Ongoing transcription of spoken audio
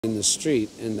in the street,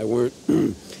 and there weren't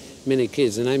many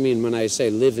kids. And I mean, when I say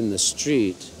live in the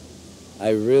street, I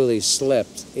really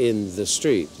slept in the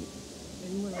street.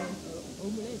 And you were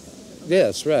homeless?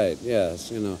 Yes, right, yes,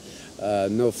 you know,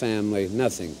 no family,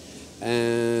 nothing.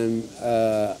 And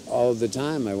all the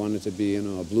time I wanted to be, you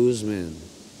know, a blues man.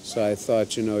 So I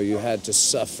thought, you know, you had to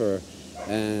suffer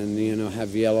and, you know,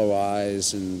 have yellow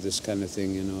eyes and this kind of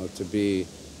thing, you know, to be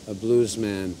a blues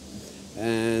man.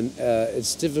 And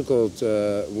it's difficult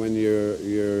when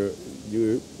you've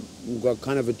got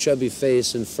kind of a chubby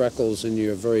face and freckles and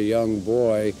you're a very young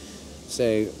boy.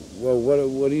 Say, well,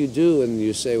 what do you do? And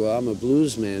you say, well, I'm a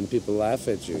blues man. People laugh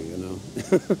at you, you know.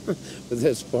 But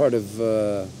that's part of,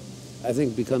 I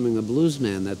think, becoming a blues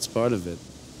man. That's part of it.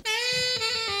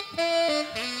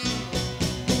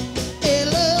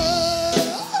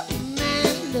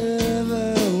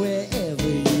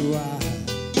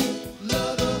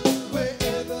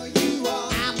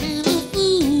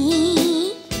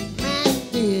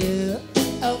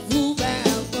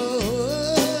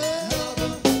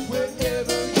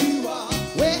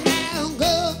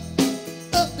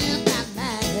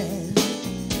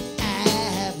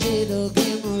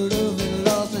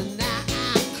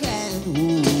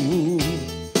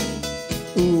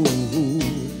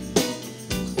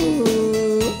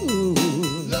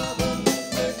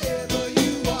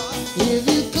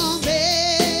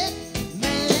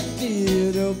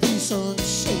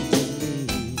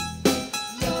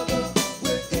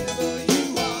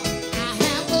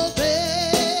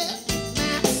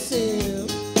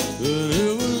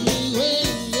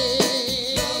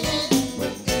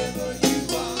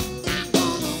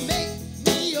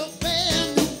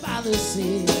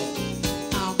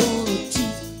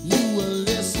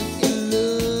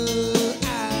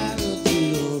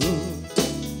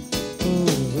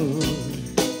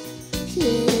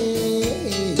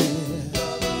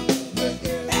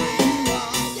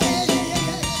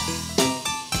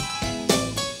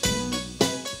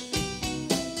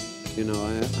 You know,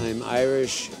 I'm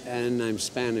Irish and I'm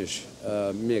Spanish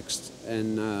mixed,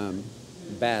 and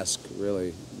Basque,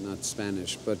 really, not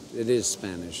Spanish, but it is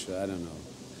Spanish, I don't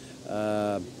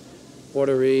know.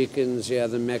 Puerto Ricans, yeah,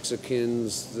 the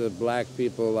Mexicans, the black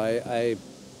people, but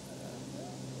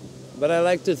I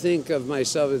like to think of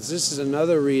myself as this is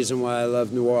another reason why I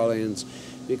love New Orleans,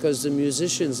 because the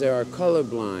musicians there are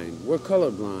colorblind. We're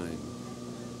colorblind.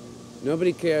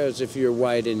 Nobody cares if you're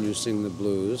white and you sing the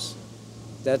blues.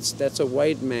 That's a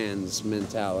white man's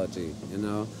mentality, you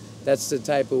know. That's the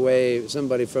type of way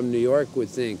somebody from New York would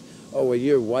think, oh, well,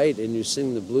 you're white and you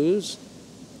sing the blues?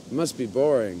 It must be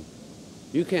boring.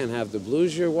 You can't have the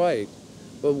blues, you're white.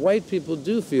 But white people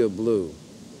do feel blue.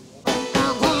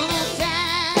 I'm gonna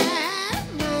try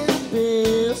my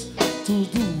best to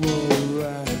do all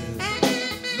right.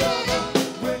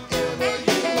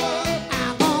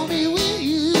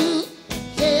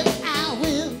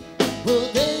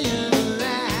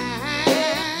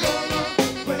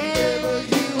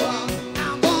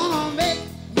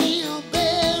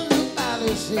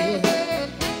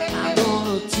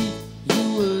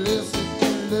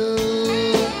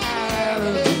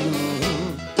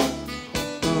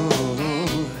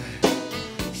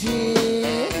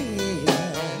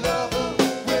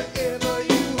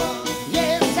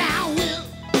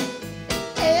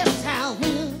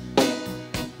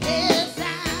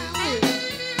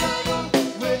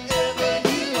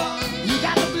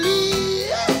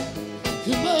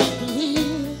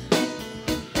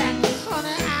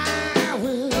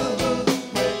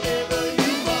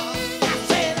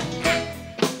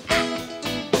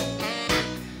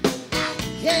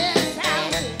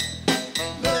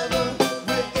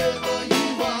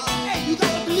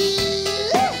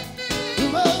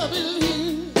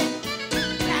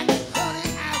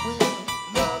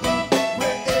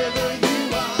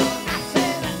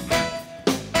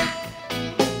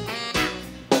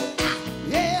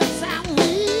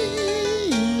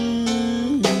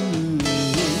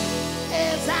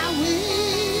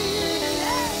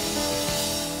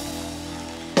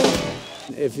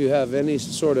 If you have any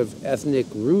sort of ethnic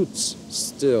roots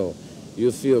still,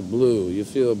 you feel blue. You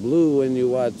feel blue when you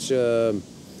watch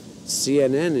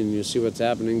CNN and you see what's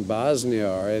happening in Bosnia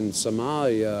or in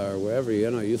Somalia or wherever, you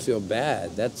know, you feel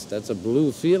bad. That's a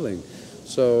blue feeling.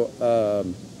 So,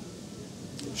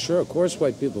 sure, of course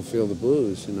white people feel the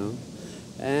blues, you know.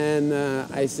 And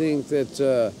I think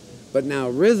that, but now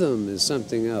rhythm is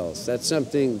something else. That's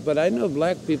something, but I know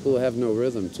black people have no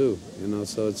rhythm too, you know,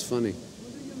 so it's funny.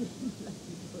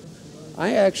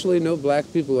 I actually know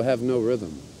black people who have no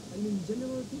rhythm. I mean,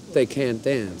 general people. They can't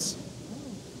dance.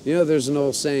 You know, there's an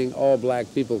old saying, all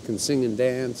black people can sing and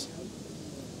dance,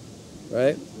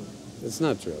 right? It's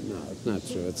not true. No, it's not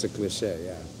true. It's a cliche,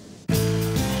 yeah.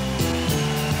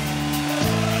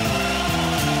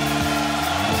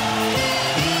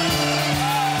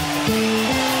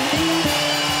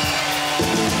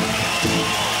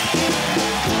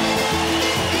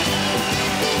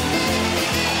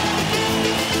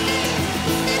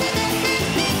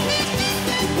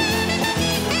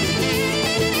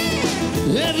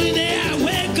 Every day I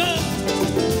wake up,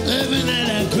 every night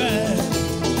I cry.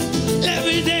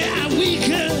 Every day I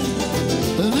weaken,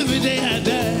 and every day I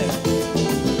die.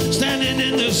 Standing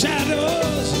in the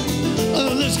shadows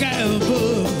of the sky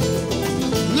above.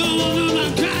 No one knows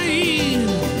I'm crying,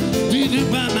 beaten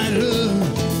by my love.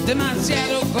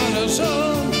 Demasiado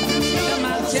corazón,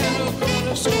 demasiado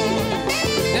corazón,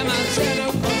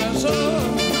 demasiado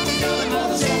corazón,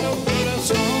 demasiado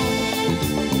corazón.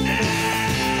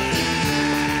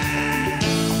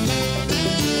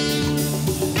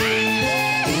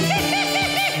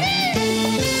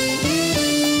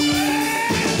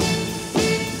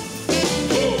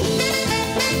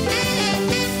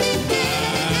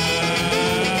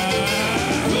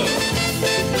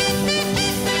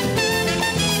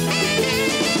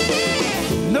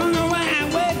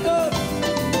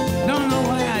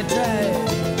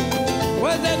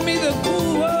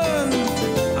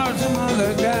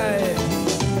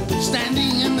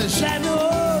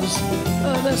 Shadows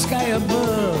of the sky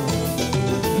above.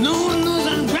 No one knows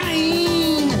I'm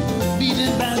crying,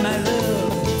 beaten by my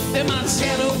love.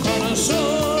 Demasiado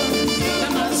corazón,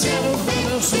 demasiado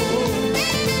corazón,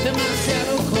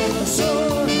 demasiado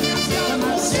corazón,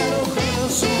 demasiado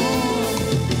corazón.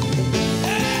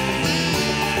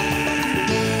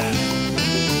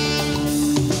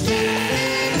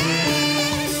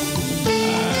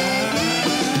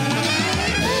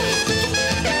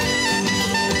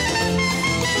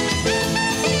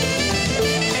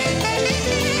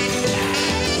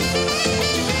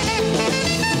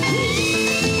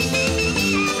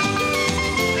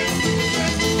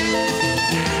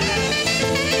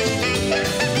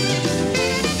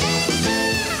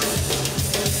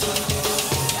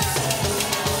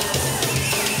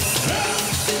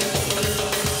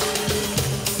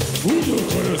 Mucho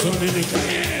corazón en el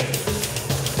calle.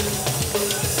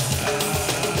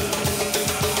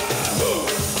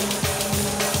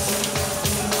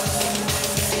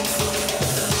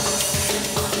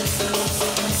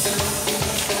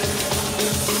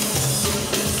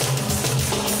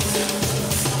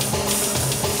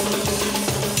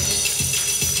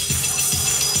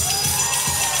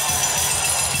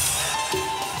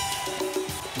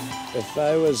 If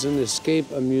I was an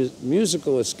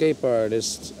musical escape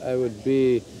artist, I would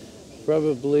be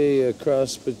probably a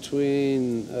cross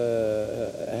between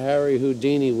Harry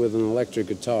Houdini with an electric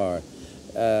guitar.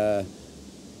 I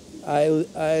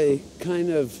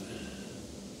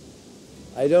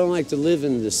don't like to live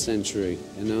in this century,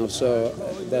 you know, so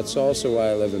that's also why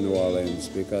I live in New Orleans,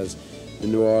 because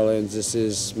in New Orleans, this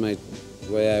is my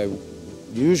way I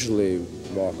usually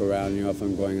walk around, you know, if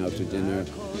I'm going out to dinner,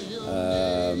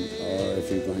 or if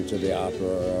you're going to the opera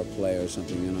or a play or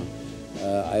something, you know.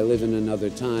 I live in another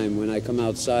time. When I come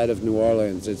outside of New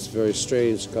Orleans, it's very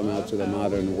strange to come out to the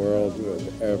modern world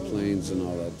with airplanes and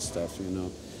all that stuff, you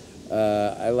know.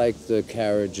 I like the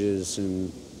carriages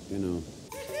and, you know.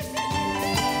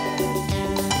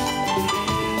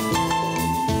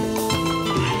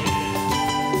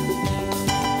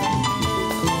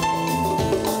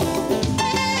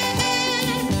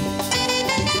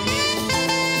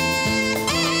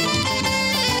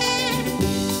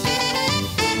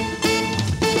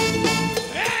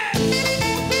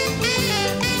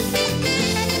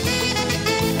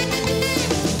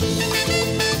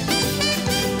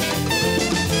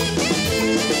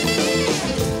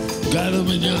 Cada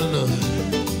mañana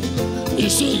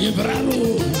estoy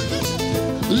quebrado,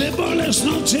 le buenas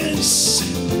noches,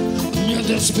 me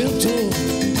despierto,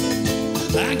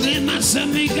 lágrimas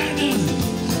en mi cara,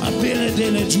 apenas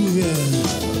de la lluvia.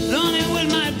 Lonely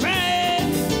with my brain,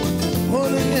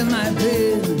 holding in my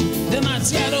bed,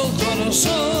 demasiado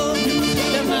corazón,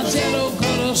 demasiado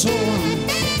corazón,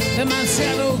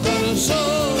 demasiado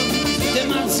corazón,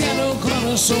 demasiado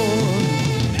corazón.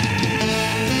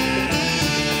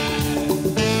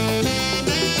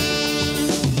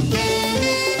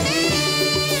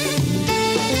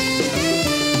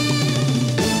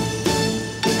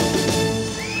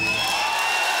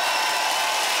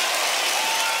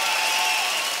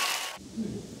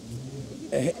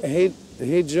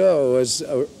 Hey Joe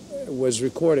was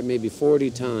recorded maybe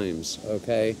 40 times,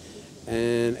 okay?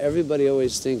 And everybody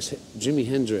always thinks Jimi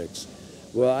Hendrix.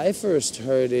 Well, I first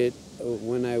heard it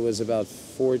when I was about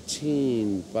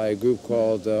 14 by a group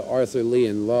called Arthur Lee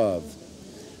and Love.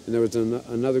 And there was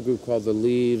another group called The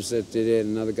Leaves that did it.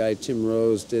 Another guy, Tim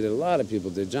Rose, did it. A lot of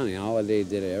people did. Johnny Holiday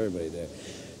did it. Everybody did it.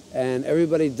 And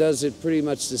everybody does it pretty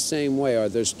much the same way. Or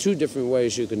there's two different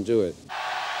ways you can do it.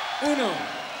 Uno,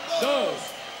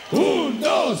 dos, un,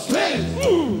 dos, tres,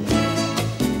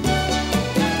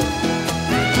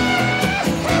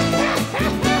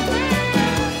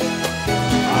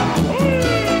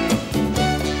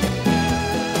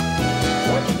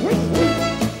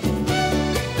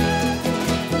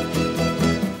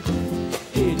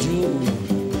 Hey Joe,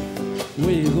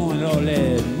 where you going all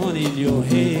that money in your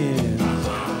head?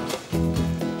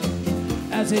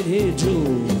 I said, hey Joe,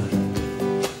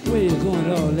 where you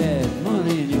going all that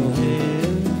money in your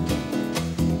head?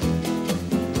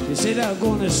 He said, I'm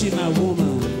going to see my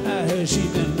woman. I heard she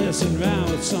been messing around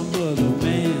with some other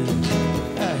man.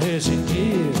 I heard she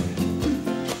did.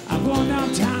 I'm going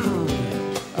downtown.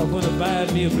 I'm going to buy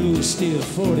me a blue steel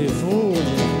 44.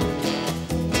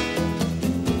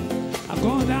 I'm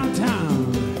going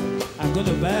downtown. I'm going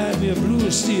to buy me a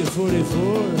blue steel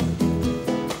 44.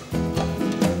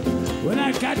 When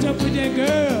I catch up with that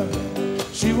girl,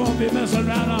 she won't be messing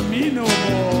around on me no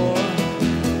more.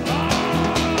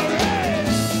 All right.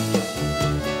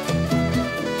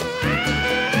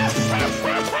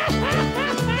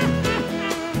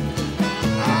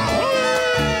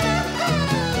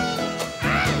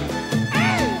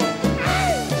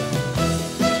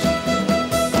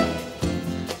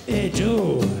 Hey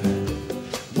Joe,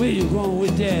 where you going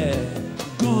with that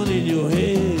gun in your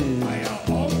head?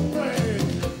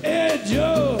 Hey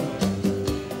Joe,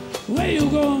 where you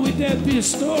going with that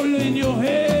pistol in your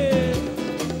head?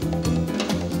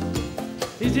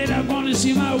 He said, I'm going to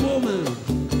see my woman.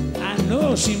 I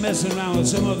know she messing around with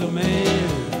some other man.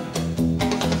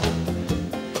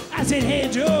 I said, hey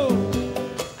Joe,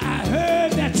 I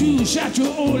heard that you shot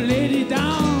your old lady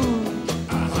down.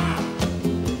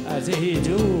 I said, hey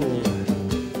Joe,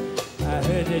 I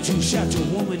heard that you shot your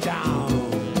woman down.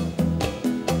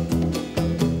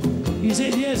 He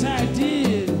said, yes, I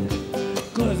did,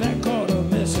 'cause I caught her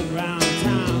messing around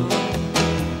town.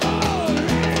 All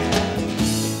right.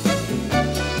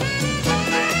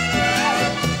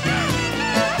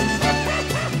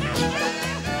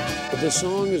 The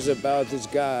song is about this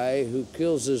guy who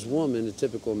kills his woman, a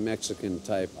typical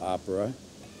Mexican-type opera,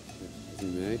 if you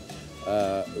may,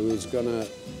 who's going to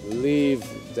leave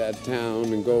that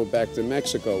town and go back to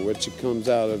Mexico, which comes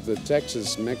out of the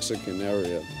Texas-Mexican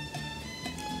area.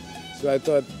 So I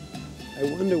thought, I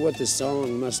wonder what the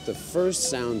song must have first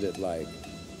sounded like.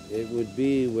 It would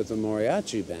be with a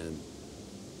mariachi band.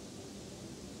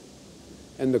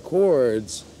 And the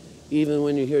chords, even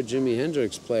when you hear Jimi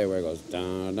Hendrix play, where it goes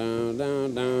down, down,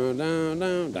 down, down, down,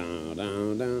 down, down,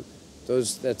 down, down,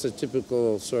 that's a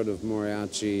typical sort of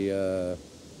mariachi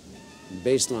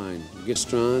bass line. You get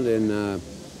strong, and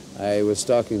I was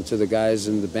talking to the guys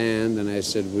in the band, and I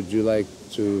said, would you like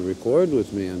to record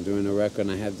with me? I'm doing a record,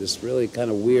 and I had this really kind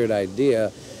of weird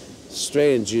idea.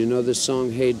 Strange, you know this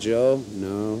song, Hey Joe?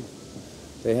 No.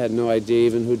 They had no idea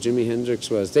even who Jimi Hendrix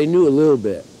was. They knew a little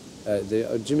bit.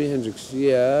 Jimi Hendrix,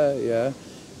 yeah.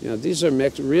 You know, these are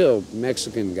real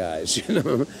Mexican guys, you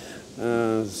know.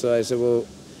 So I said, well,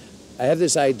 I have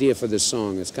this idea for this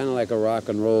song. It's kind of like a rock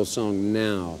and roll song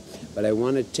now, but I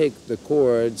want to take the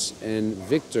chords, and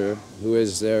Victor, who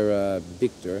is their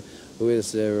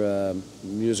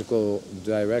musical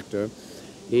director,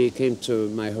 he came to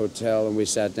my hotel and we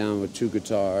sat down with two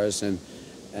guitars, and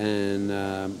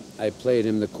I played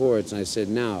him the chords, and I said,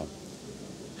 now,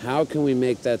 how can we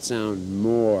make that sound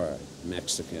more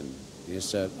Mexican? He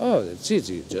said, oh, it's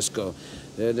easy, just go.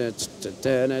 That's the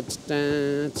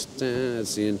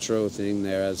intro thing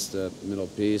there, that's the middle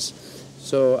piece.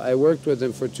 So I worked with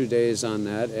him for 2 days on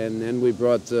that, and then we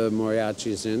brought the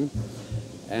mariachis in,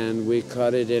 and we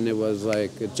cut it, and it was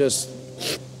like, it just,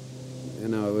 you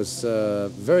know, it was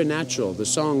very natural. The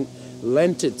song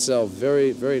lent itself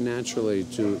very, very naturally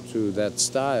to that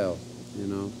style, you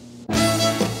know.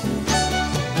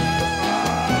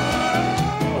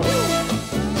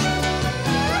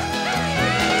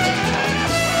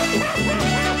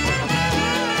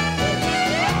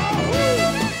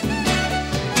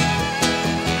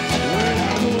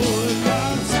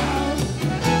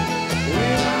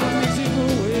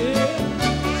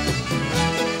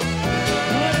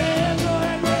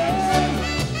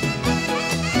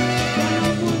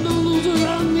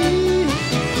 Around me,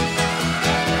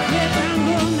 yeah, I'm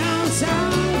going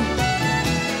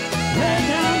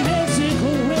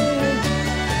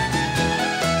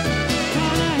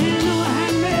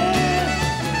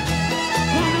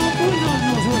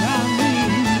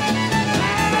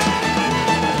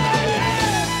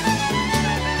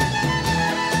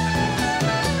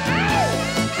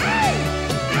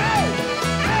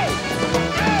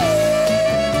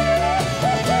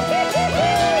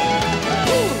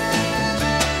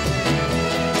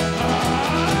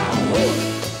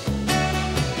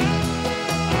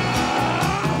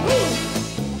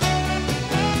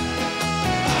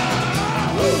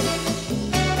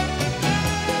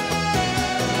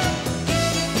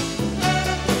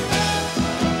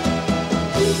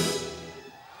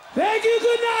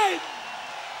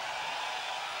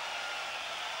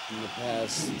In the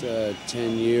past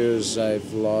 10 years,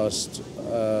 I've lost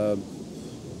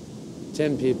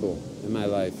 10 people in my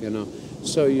life, you know.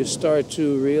 So you start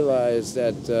to realize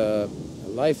that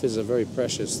life is a very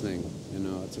precious thing, you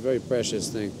know. It's a very precious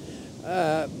thing.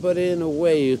 But in a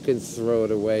way, you can throw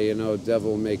it away, you know,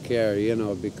 devil may care, you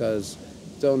know, because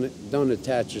don't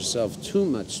attach yourself too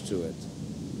much to it.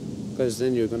 Because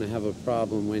then you're going to have a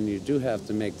problem when you do have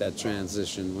to make that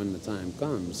transition when the time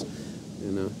comes,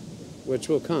 you know, which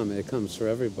will come. It comes for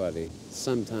everybody.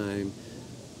 Sometime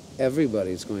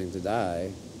everybody's going to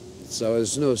die, so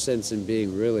there's no sense in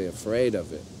being really afraid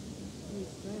of it.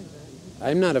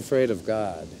 I'm not afraid of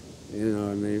God, you know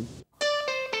what I mean?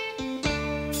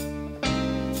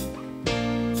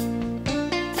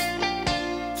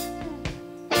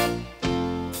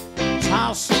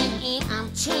 Tossing,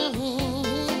 I'm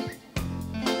turning,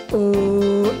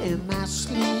 oh, in my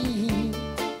sleep.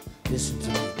 Listen to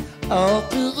me. All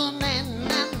through the night,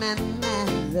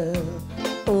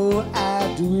 love, all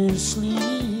I do is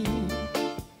sleep.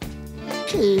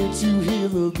 Can't you hear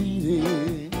the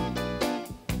beating?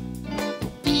 The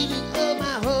beating of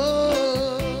my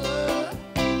heart,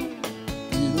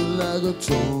 feeling like a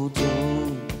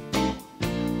tom-tom,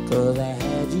 'cause I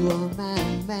had you on my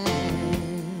mind.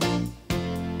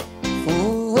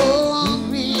 For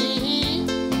me,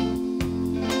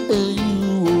 and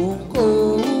you won't go.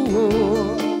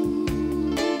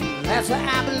 That's why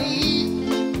I believe,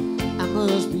 I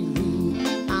must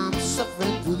believe, I'm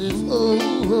suffering through this. Oh,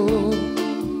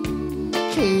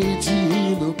 can't you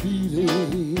hear the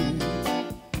beating?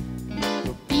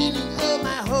 The beating of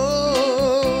my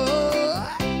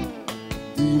heart,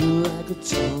 feeling like a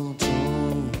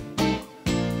tom-tom,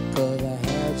 'cause I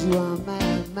had you on my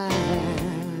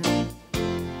mind.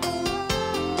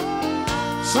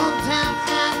 Sometimes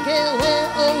I get way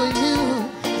over you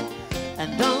and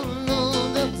don't know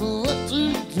just what to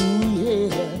do,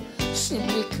 yeah,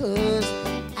 simply 'cause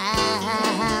I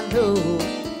know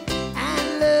I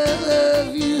love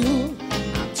you.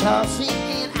 I'm tossing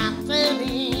and I'm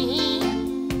turning,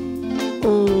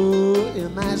 oh, in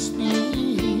my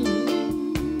sleep.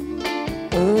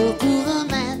 Oh, through the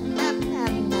night,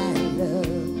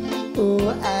 love, all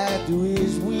I do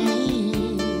is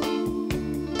weep.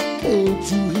 Can't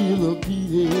you hear the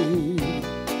beating?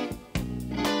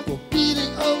 The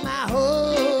beating of my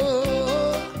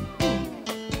heart,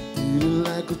 feeling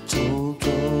like a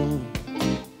tom-tom,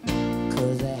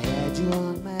 'cause I had you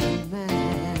on my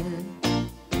mind.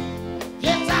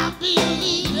 Yes, I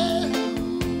believe it.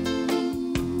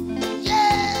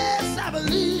 Yes, I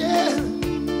believe it.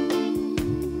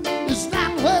 It's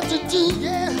not what you do,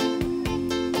 yeah.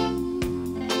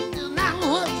 It's not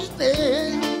what you say.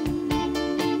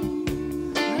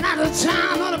 Not a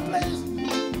time or a place.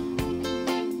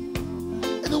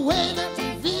 It's the way that you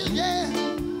feel, yeah.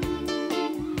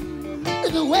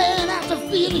 It's the way that you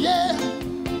feel, yeah.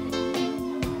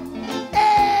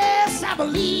 Yes, I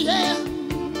believe, yeah.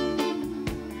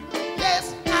 Yes,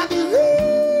 I believe.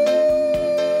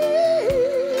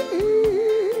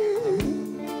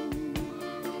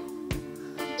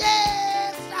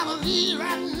 Yes, I believe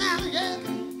right now, yeah.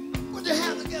 Put your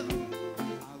hands together.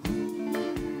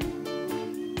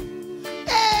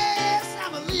 Yes, I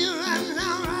believe right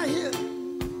now, right here.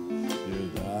 Yes,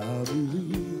 I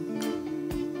believe.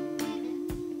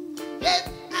 Yes,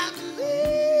 I believe.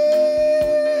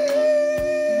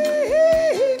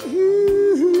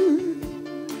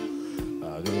 I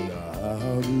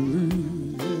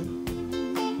believe.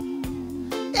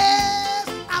 Yes,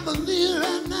 I believe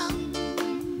right now.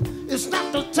 It's not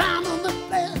the time of the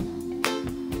place.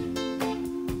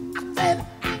 I said,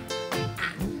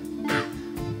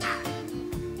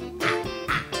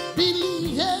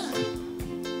 believe, yeah.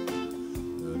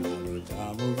 Not the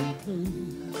time of the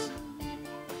place.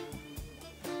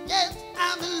 Yes, I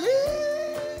believe.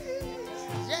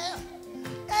 Yeah.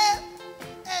 Hey,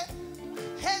 hey,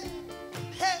 hey,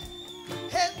 hey,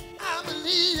 hey, I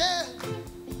believe, yeah.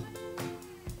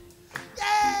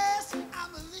 Yes, I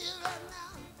believe right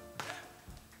now.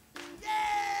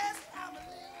 Yes, I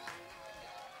believe right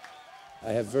now.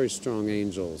 I have very strong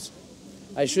angels.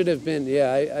 I should have been,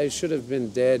 yeah, I should have been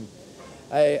dead.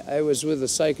 I was with a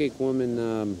psychic woman,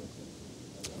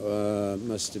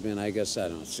 must have been, I guess, I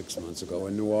don't know, 6 months ago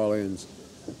in New Orleans.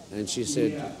 And she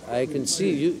said, I can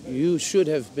see you should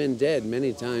have been dead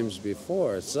many times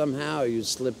before. Somehow you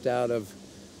slipped out of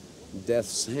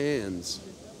death's hands.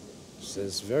 She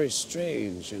says, very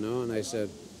strange, you know. And I said,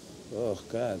 oh,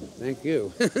 God, thank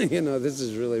you. You know, this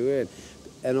is really weird.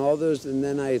 And all those, and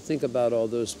then I think about all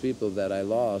those people that I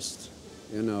lost,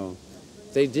 you know.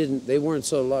 They weren't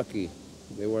so lucky.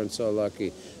 They weren't so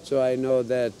lucky. So I know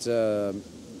that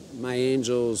my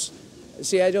angels.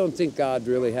 See, I don't think God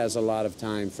really has a lot of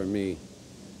time for me.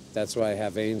 That's why I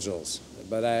have angels.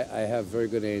 But I have very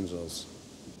good angels.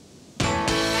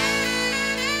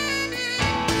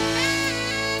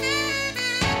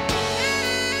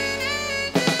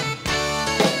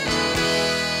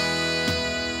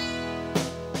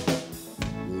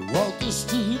 Walk the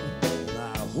street, and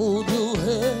I hold your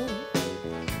hand,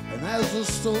 and as we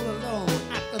stroll along,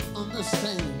 I can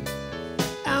understand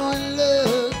how in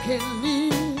love can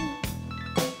live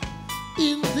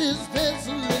in this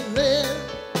desolate land.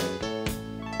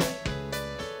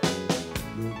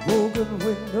 With broken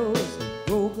windows and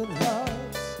broken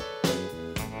hearts,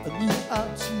 and you are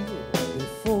cheated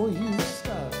before you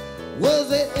start. Was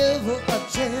there ever a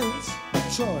chance, a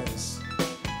choice?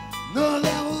 No,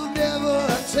 there was never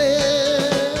a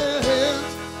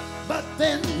chance. But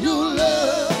then you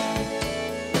love,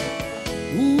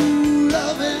 ooh,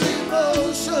 love and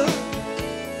emotion.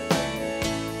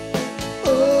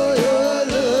 Oh, your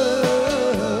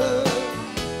love,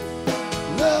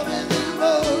 love and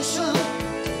emotion.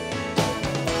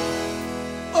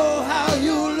 Oh, how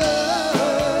you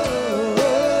love,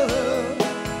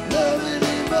 love and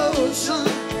emotion.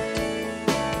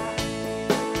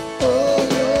 Oh,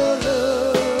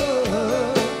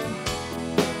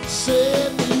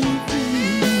 set me free.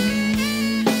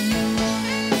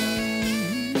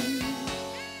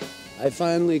 I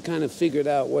finally kind of figured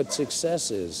out what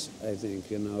success is, I think.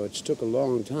 You know, it took a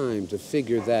long time to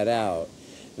figure that out.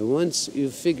 And once you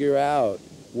figure out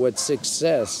what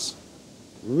success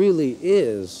really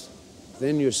is,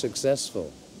 then you're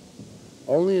successful.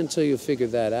 Only until you figure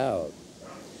that out.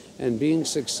 And being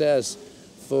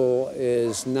successful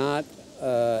is not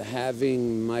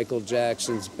having Michael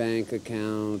Jackson's bank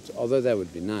account, although that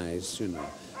would be nice, you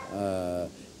know.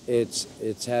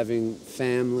 It's having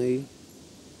family.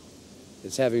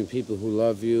 It's having people who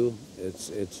love you.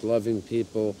 It's loving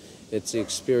people. It's the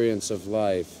experience of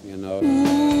life, you know.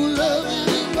 Ooh, love and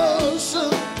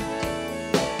emotion.